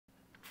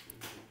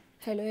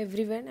Hello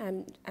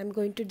everyone, I'm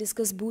going to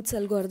discuss Booth's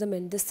algorithm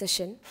in this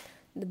session.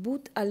 The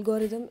Booth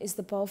algorithm is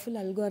the powerful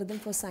algorithm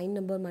for sign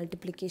number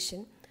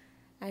multiplication,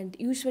 and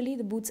usually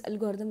the Booth's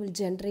algorithm will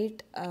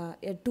generate a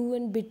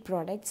 2n-bit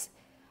products,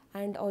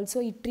 and also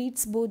it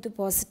treats both the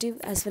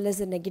positive as well as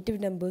the negative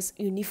numbers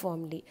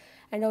uniformly,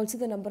 and also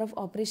the number of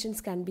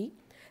operations can be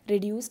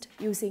reduced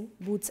using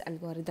Booth's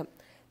algorithm.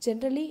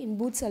 Generally in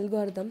Booth's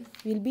algorithm,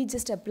 we'll be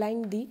just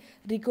applying the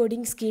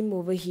recoding scheme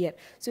over here.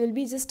 So we'll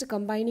be just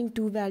combining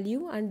two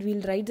value and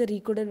we'll write the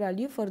recoded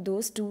value for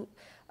those two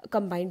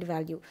combined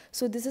value.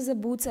 So this is a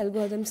Booth's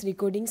algorithm's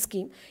recoding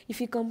scheme.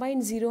 If you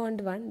combine 0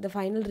 and 1, the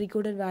final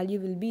recorded value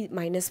will be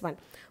minus 1.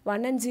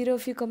 1 and 0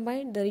 if you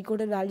combine, the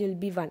recorded value will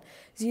be 1.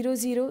 0,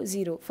 0,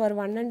 0. For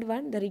 1 and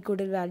 1, the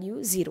recorded value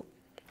is 0.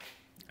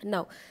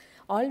 Now,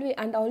 always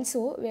and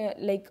also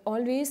like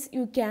always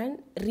you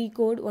can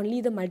recode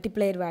only the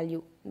multiplier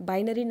value.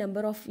 Binary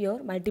number of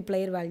your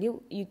multiplier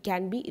value you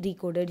can be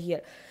recoded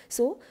here.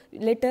 So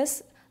let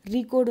us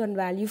recode one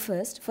value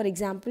first. For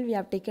example, we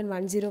have taken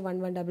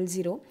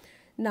 101100.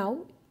 Now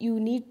you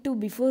need to,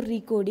 before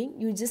recoding,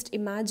 you just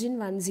imagine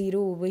 10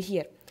 over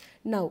here.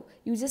 Now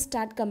you just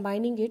start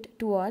combining it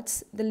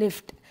towards the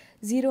left.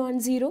 0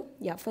 and 0,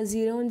 yeah, for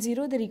 0 and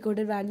 0 the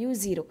recorded value is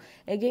 0.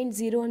 Again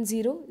 0 and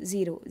 0,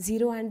 0.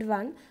 0 and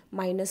 1,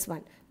 minus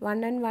 1.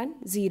 1 and 1,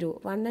 0.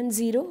 1 and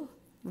 0,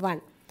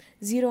 1.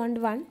 0 and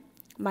 1,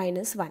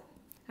 minus 1.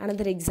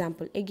 Another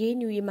example.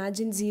 Again you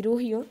imagine 0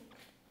 here.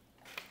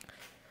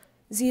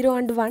 0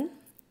 and 1,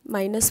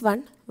 minus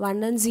 1.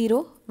 1 and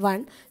 0,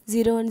 1.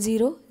 0 and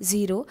 0,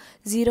 0.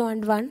 0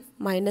 and 1,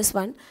 minus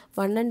 1.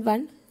 1 and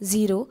 1,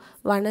 0.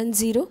 1 and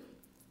 0,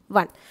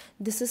 1.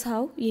 This is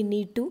how you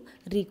need to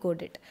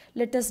recode it.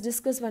 Let us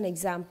discuss one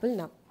example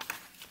now.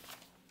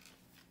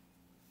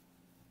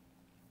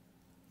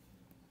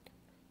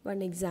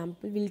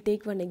 We'll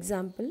take one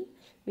example.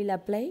 We'll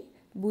apply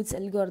Booth's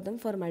algorithm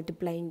for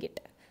multiplying it.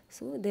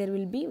 So there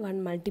will be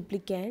one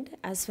multiplicand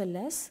as well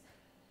as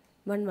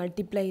one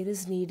multiplier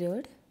is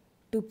needed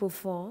to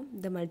perform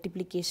the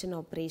multiplication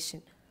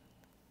operation.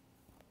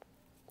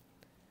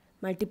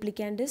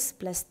 Multiplicand is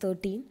plus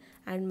 13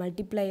 and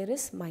multiplier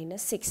is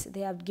minus 6. They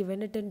have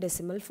given it in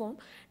decimal form.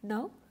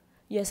 Now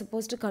you are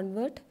supposed to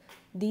convert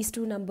these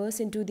two numbers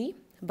into the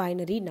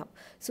binary now.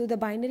 So the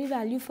binary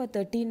value for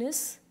 13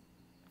 is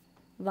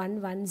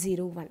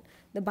 1101.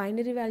 The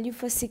binary value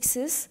for 6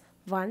 is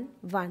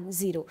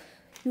 110.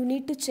 You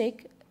need to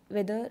check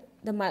whether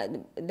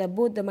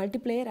both the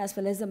multiplier as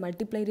well as the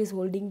multiplier is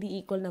holding the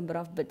equal number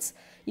of bits.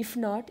 If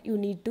not, you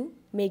need to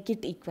make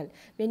it equal.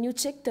 When you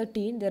check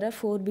 13, there are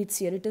 4 bits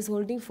here. It is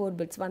holding 4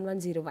 bits,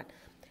 1101.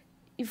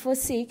 If for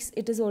 6,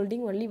 it is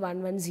holding only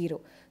 110.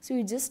 So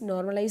you just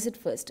normalize it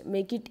first.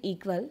 Make it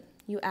equal.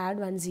 You add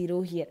 10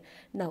 here.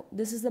 Now,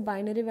 this is the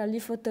binary value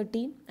for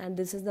 13 and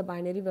this is the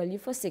binary value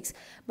for 6.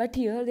 But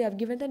here they have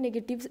given the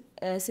negative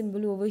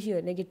symbol over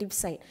here, negative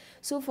sign.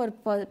 So for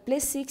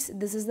plus 6,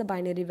 this is the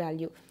binary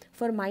value.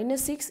 For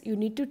minus 6, you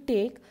need to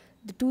take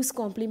the 2's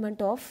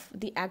complement of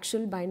the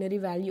actual binary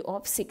value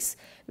of 6.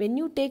 When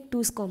you take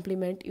 2's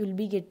complement, you will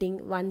be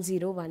getting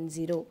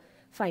 1010.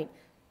 Fine.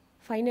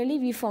 Finally,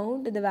 we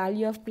found the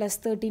value of plus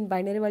 13,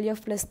 binary value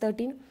of plus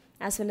 13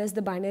 as well as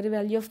the binary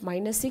value of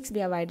minus 6 we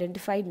have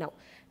identified now.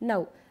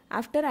 Now,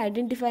 after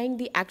identifying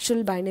the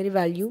actual binary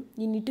value,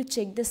 you need to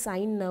check the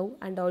sign now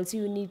and also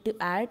you need to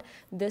add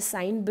the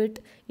sign bit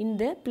in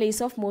the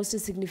place of most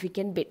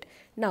significant bit.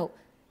 Now,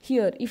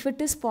 here if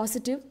it is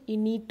positive, you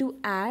need to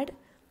add,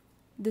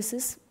 this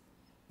is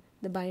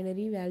the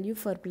binary value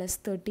for plus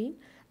 13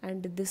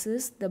 and this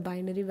is the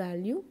binary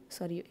value,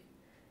 1010.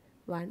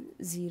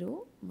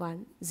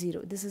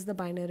 This is the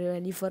binary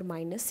value for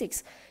minus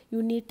 6.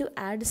 You need to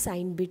add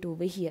sign bit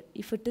over here.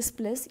 If it is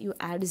plus, you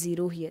add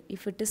 0 here.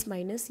 If it is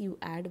minus, you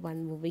add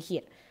 1 over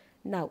here.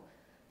 Now,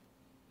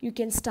 you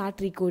can start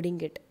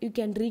recoding it. You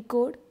can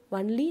recode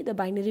only the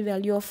binary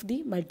value of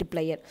the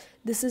multiplier.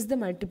 This is the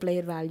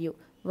multiplier value.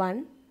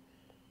 1,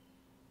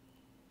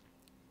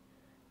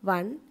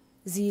 1,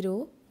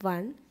 0,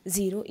 1,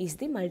 0 is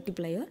the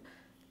multiplier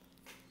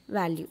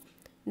value.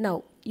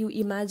 Now, you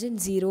imagine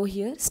 0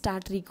 here,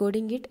 start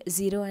recoding it,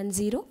 0 and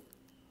 0,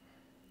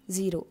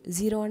 0,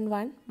 0 and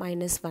 1,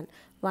 minus 1,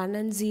 1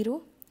 and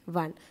 0,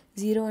 1,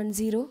 0 and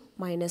 0,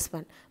 minus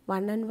 1,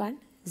 1 and 1,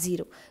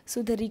 0.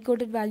 So, the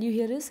recorded value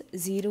here is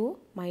 0,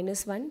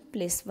 minus 1,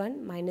 plus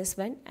 1, minus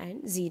 1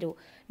 and 0.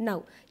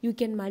 Now, you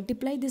can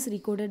multiply this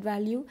recorded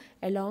value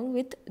along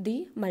with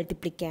the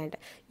multiplicand.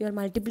 Your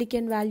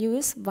multiplicand value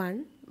is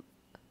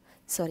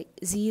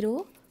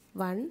 0,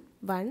 1,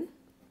 1,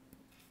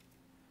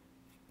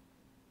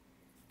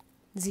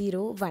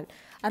 0, 1.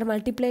 Our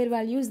multiplier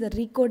value is, the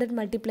recorded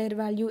multiplier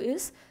value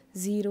is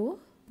 0,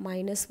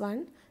 minus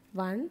 1,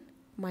 1,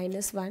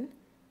 minus 1,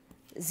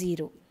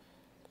 0.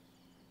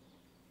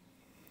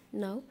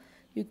 Now,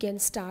 you can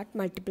start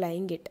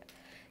multiplying it.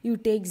 You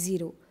take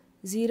 0.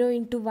 0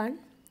 into 1,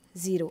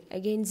 0.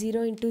 Again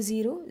 0 into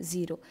 0,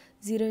 0.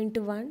 0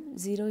 into 1,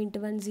 0 into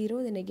 1,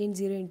 0. Then again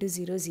 0 into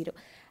 0, 0.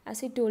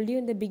 As I told you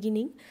in the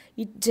beginning,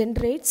 it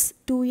generates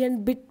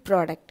 2n bit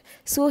product.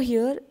 So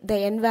here the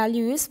n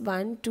value is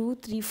 1, 2,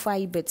 3,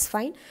 5 bits.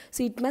 Fine.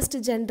 So it must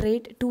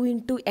generate 2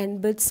 into n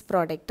bits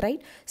product,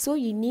 right? So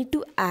you need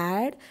to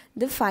add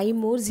the 5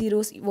 more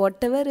zeros.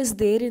 Whatever is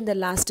there in the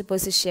last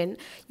position,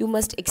 you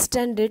must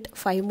extend it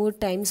 5 more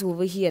times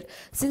over here.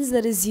 Since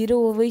there is 0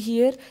 over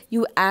here,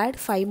 you add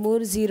 5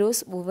 more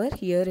zeros over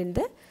here in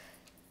the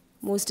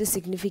most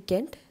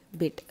significant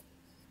bit.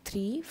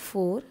 3,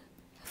 4,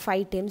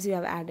 5 times you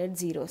have added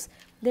zeros.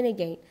 Then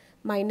again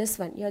minus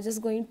 1, you are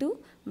just going to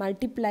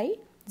multiply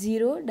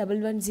 0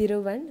 1 1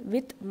 0 1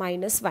 with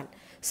minus 1.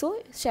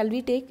 So shall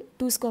we take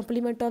 2's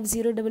complement of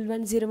 0 1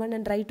 1 0 1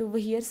 and write over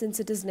here, since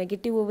it is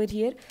negative over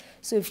here.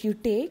 So if you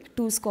take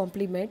 2's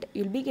complement,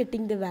 you will be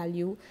getting the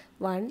value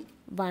 1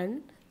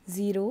 1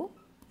 0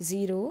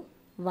 0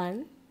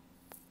 1.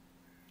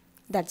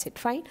 That's it.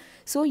 Fine.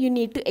 So you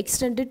need to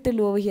extend it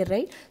till over here,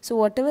 right? So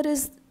whatever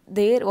is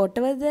there,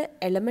 whatever the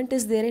element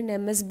is there in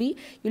MSB,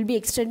 you'll be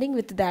extending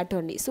with that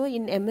only. So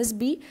in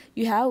MSB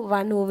you have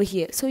 1 over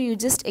here, so you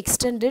just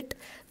extend it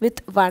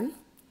with 1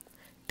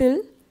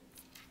 till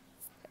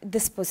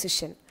this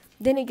position.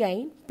 Then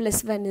again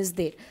plus 1 is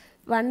there.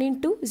 1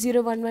 into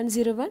 0 1 1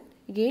 0 1,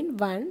 again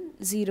 1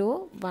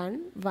 0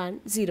 1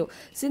 1 0.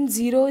 Since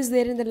 0 is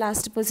there in the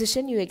last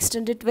position, you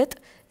extend it with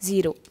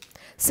 0.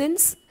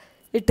 Since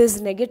it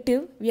is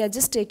negative, we are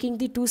just taking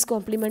the 2's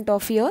complement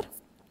of your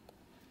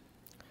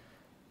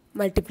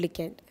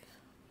multiplicand.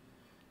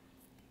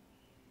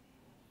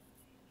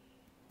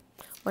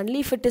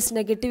 Only if it is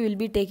negative, we will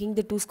be taking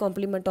the 2's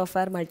complement of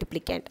our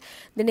multiplicand.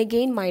 Then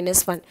again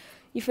minus 1.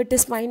 If it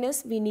is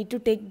minus, we need to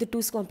take the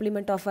 2's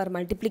complement of our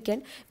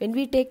multiplicand. When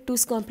we take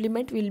 2's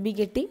complement, we will be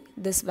getting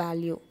this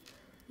value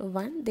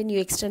 1. Then you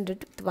extend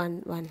it with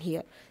 1 1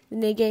 here.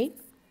 Then again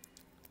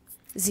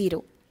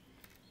 0.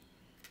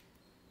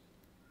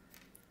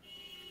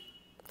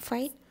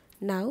 Fine.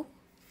 Now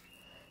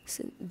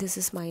so this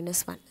is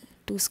minus 1.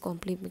 2's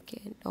complement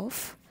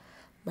of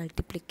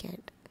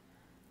multiplicand.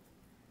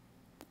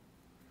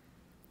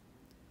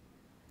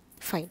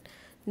 Fine.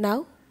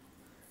 Now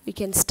we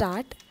can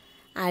start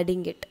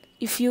adding it.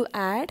 If you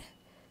add,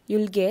 you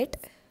will get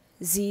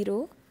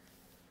 0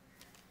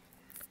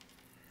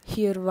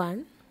 here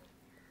 1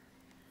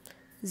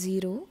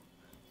 0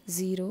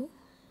 0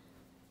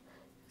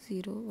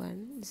 0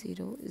 1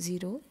 0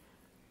 0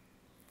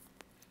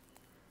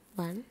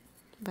 1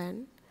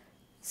 1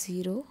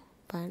 0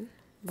 1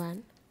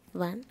 1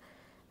 1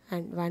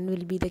 and 1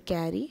 will be the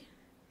carry.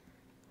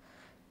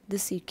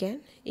 This you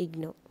can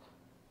ignore,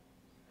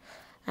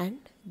 and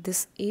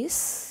this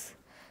is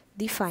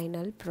the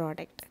final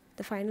product.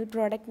 The final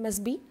product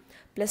must be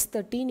plus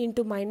 13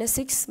 into minus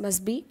 6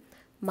 must be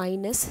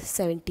minus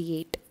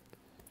 78.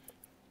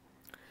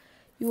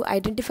 You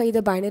identify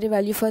the binary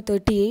value for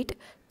 38,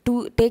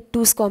 to take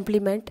 2's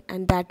complement,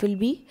 and that will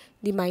be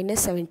the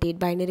minus 78,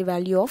 binary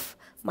value of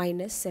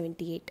minus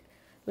 78.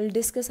 We'll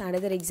discuss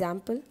another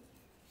example.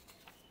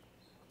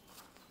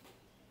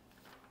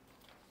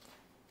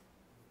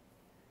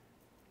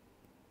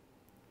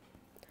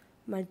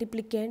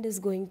 Multiplicand is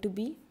going to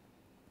be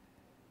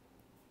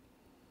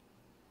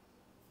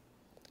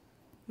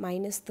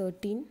minus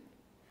 13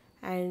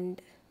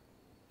 and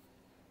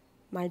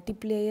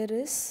multiplier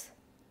is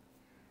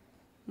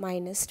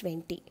minus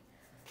 20.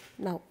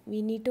 Now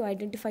we need to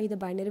identify the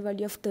binary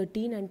value of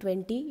 13 and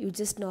 20. You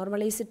just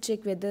normalize it,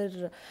 check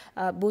whether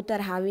both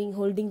are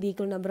holding the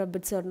equal number of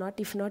bits or not.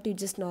 If not, you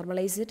just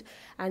normalize it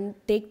and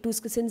take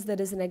 2's, since there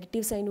is a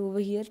negative sign over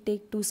here,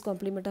 take 2's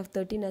complement of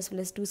 13 as well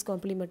as 2's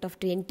complement of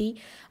 20,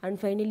 and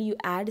finally you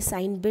add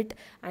sign bit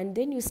and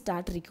then you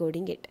start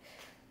recording it.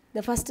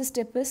 The first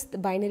step is the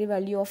binary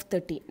value of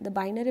 13. The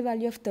binary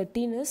value of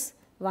 13 is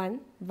 1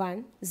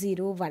 1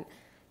 0 1.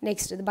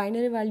 Next, the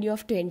binary value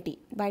of 20.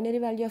 Binary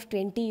value of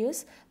 20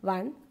 is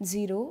 1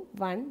 0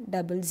 1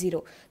 0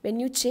 0. When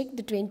you check,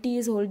 the 20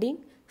 is holding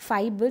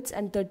 5 bits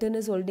and 13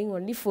 is holding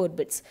only 4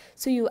 bits.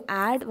 So you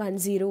add 1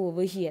 0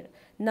 over here.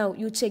 Now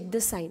you check the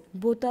sign.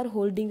 Both are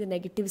holding the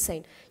negative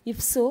sign. If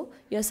so,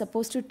 you are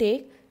supposed to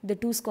take the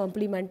 2's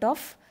complement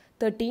of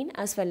 13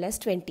 as well as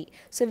 20.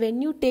 So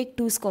when you take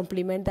 2's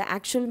complement, the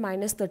actual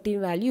minus 13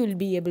 value you will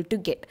be able to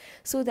get.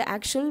 So the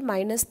actual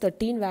minus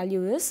 13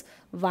 value is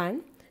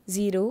 1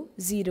 0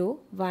 0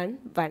 1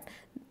 1.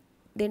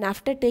 Then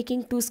after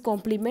taking 2's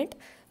complement,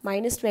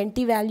 minus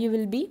 20 value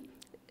will be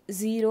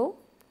 0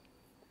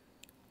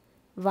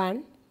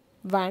 1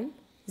 1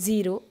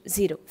 0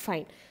 0.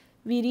 Fine.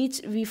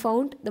 We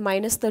found the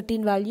minus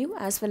 13 value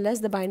as well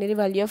as the binary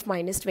value of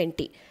minus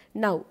 20.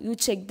 Now you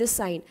check the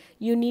sign.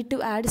 You need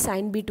to add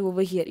sign bit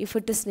over here. If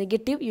it is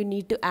negative, you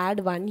need to add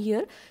 1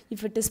 here.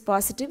 If it is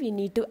positive, you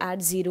need to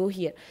add 0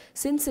 here.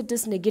 Since it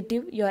is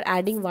negative, you are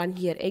adding 1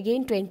 here.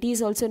 Again 20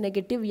 is also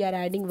negative, we are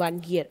adding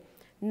 1 here.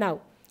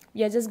 Now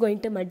we are just going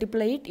to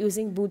multiply it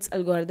using Booth's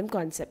algorithm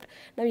concept.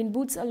 Now in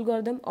Booth's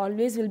algorithm,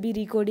 always will be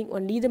recoding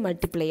only the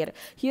multiplier.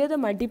 Here the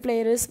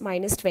multiplier is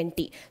minus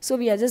 20. So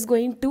we are just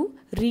going to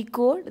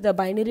recode the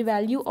binary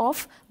value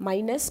of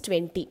minus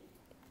 20.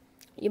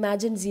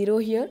 Imagine 0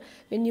 here.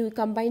 When you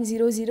combine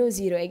 0, 0,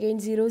 0, again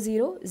 0,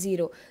 0,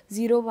 0,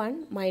 0,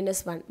 1,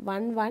 minus 1,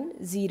 1,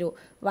 1, 0,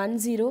 1,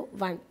 0,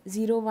 1,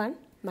 0, 1,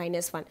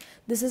 minus 1.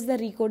 This is the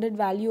recoded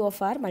value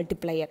of our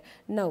multiplier.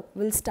 Now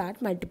we'll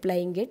start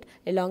multiplying it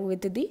along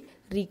with the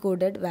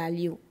recoded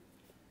value.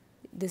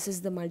 This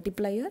is the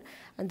multiplier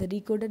and the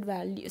recoded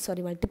value,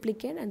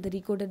 multiplicand, and the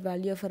recoded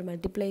value of our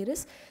multiplier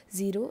is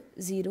 0,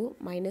 0,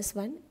 minus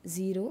 1,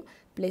 0,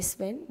 plus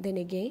 1, then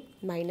again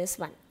minus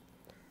 1.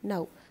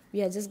 Now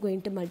we are just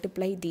going to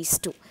multiply these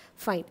two.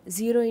 Fine.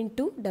 0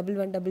 into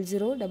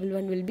 1100,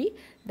 11 will be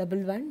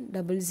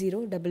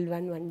 1100,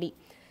 11 only.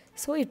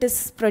 So it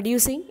is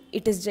producing,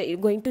 it is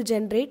going to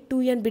generate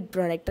 2n bit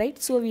product,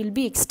 right? So we will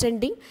be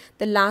extending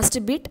the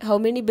last bit. How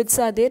many bits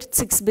are there?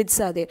 6 bits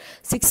are there.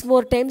 6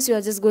 more times you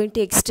are just going to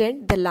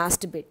extend the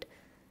last bit.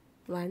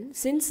 1.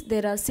 Since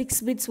there are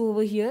 6 bits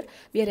over here,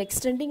 we are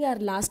extending our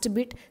last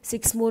bit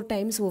 6 more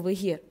times over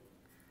here.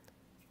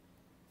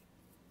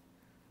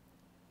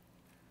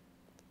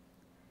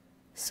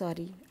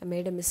 Sorry, I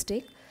made a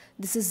mistake.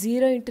 This is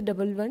 0 into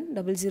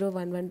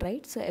 110011,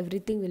 right? So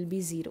everything will be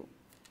 0.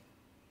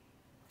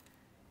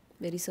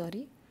 Very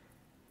sorry.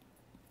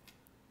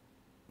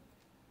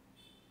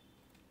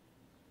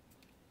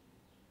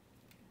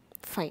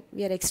 Fine,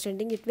 we are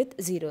extending it with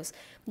zeros.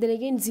 Then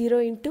again 0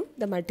 into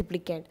the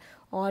multiplicand.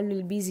 All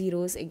will be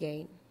zeros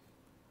again.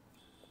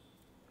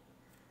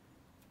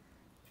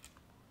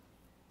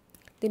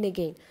 Then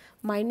again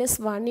minus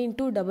 1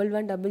 into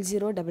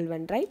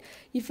 110011, right?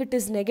 If it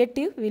is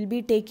negative, we will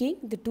be taking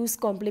the 2's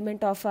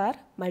complement of our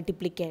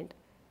multiplicand.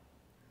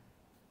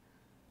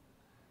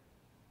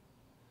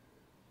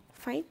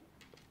 Fine.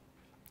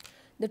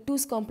 The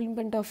 2's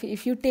complement of,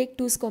 if you take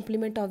 2's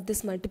complement of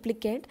this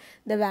multiplicand,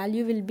 the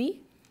value will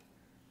be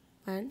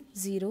 1,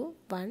 0,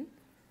 1,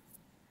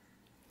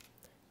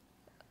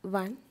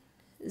 1,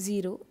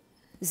 0,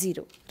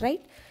 0,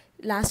 right?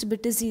 Last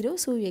bit is 0,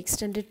 so we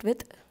extend it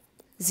with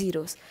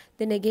zeros.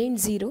 Then again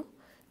 0,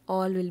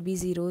 all will be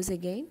zeros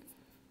again.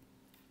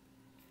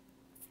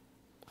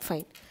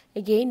 Fine.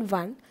 Again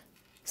 1,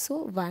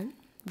 so 1,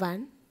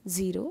 1,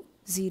 0,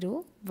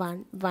 0,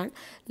 1, 1.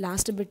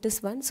 Last bit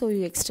is 1, so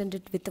you extend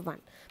it with 1.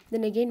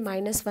 Then again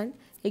minus 1.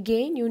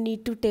 Again you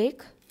need to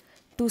take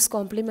 2's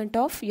complement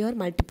of your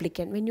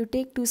multiplicand. When you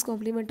take 2's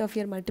complement of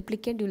your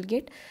multiplicand, you will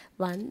get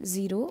 1,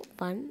 0,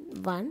 1,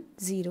 1,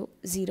 0,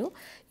 0.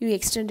 You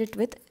extend it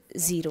with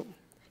 0.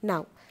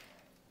 Now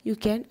you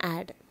can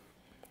add.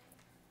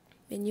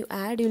 When you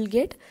add, you will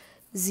get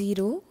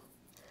 0,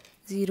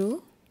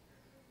 0,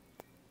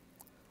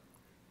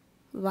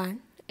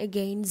 1,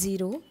 again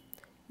 0,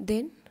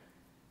 then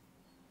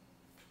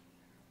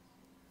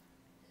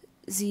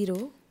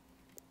 0,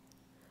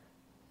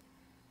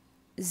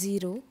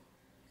 0,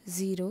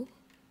 0,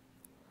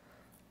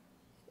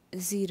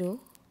 0,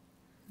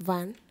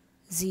 1,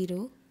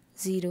 0,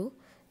 0,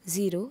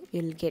 0,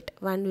 you will get.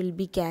 1 will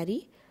be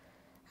carry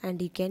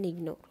and you can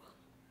ignore.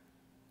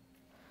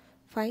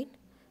 Fine.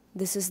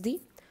 This is the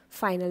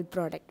final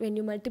product. When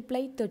you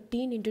multiply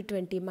 13 into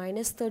 20,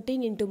 minus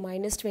 13 into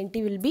minus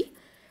 20 will be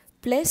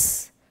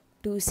plus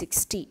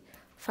 260.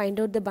 Find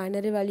out the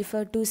binary value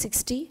for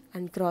 260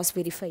 and cross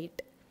verify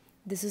it.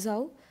 This is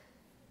how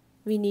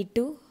we need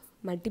to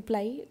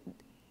multiply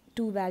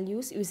two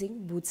values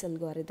using Booth's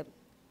algorithm.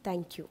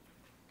 Thank you.